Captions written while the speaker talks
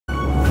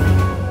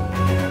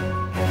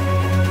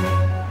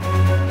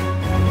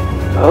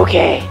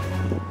Okay,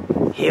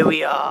 here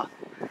we are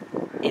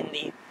in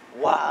the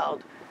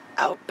wild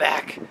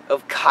outback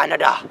of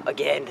Canada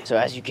again. So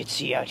as you can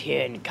see out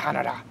here in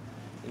Canada,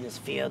 in this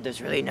field,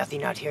 there's really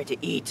nothing out here to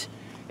eat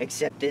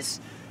except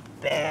this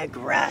bare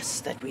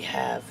grass that we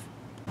have.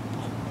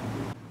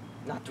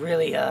 Not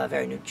really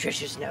very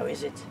nutritious now,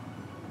 is it?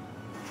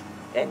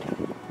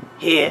 And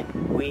here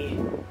we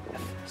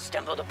have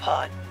stumbled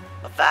upon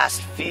a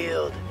vast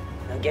field.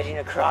 Now getting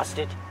across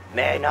it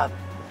may not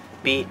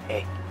be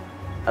an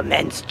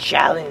immense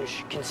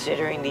challenge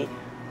considering the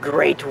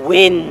great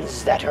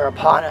winds that are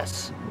upon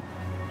us.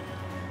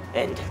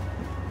 And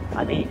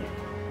I mean,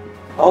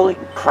 holy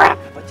crap,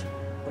 but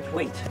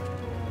wait,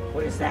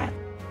 what is that?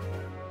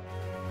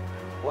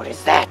 What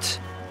is that?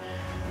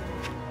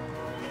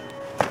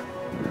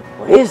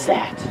 What is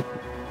that?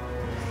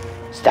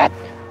 Is that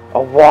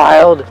a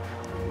wild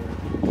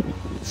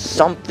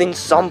something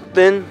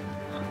something?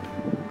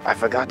 I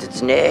forgot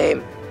its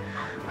name.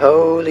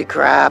 Holy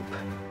crap.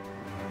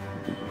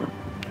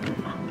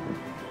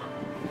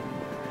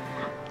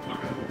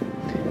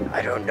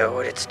 I don't know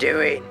what it's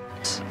doing.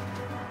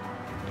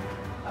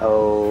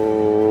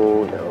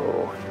 Oh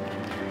no.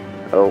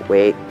 Oh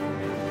wait.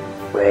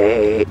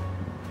 Wait.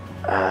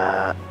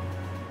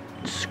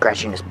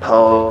 Scratching his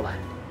pole.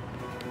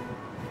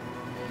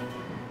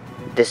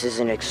 This is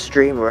an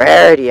extreme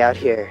rarity out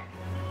here.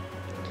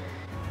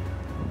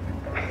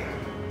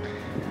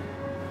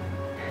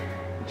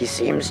 He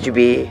seems to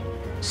be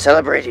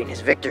celebrating his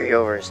victory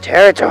over his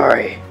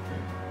territory.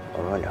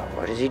 Oh no,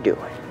 what is he doing?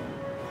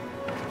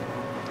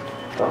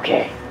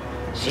 Okay,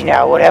 see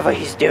now, whatever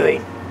he's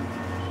doing,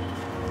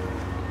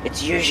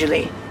 it's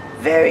usually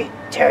very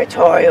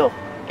territorial.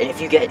 And if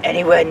you get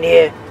anywhere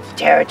near the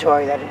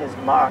territory that it has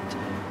marked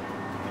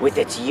with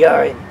its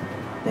urine,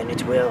 then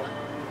it will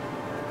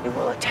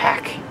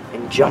attack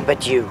and jump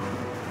at you.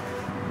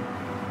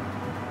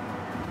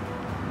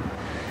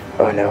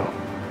 Oh no.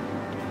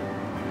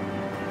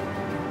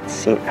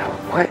 See,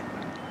 what?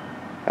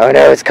 Oh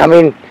no, it's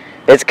coming!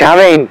 It's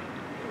coming!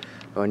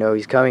 Oh no,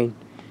 he's coming.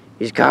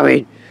 He's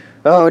coming.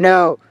 Oh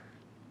no!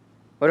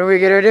 What are we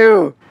gonna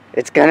do?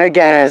 It's gonna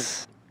get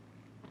us.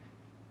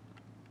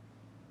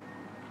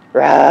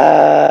 Run!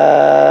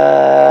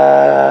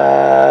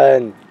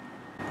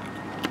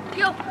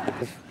 Yo.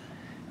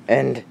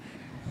 And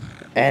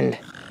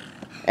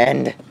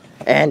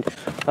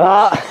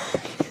oh,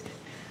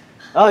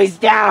 oh, he's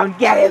down.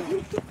 Get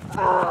him.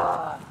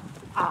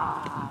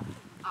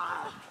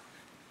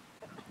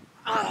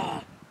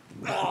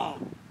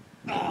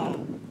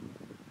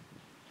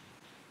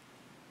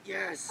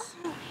 Yes,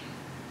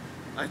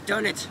 I've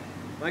done it.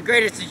 My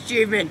greatest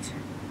achievement.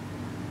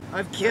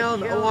 I've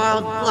killed a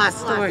wild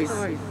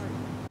Blastoise.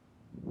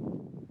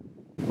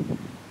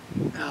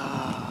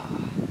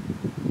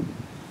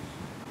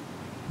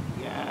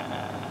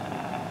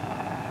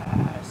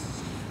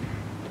 Yes.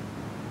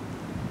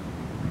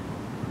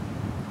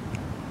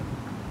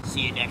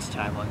 See you next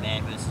time on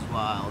Man vs.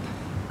 Wild.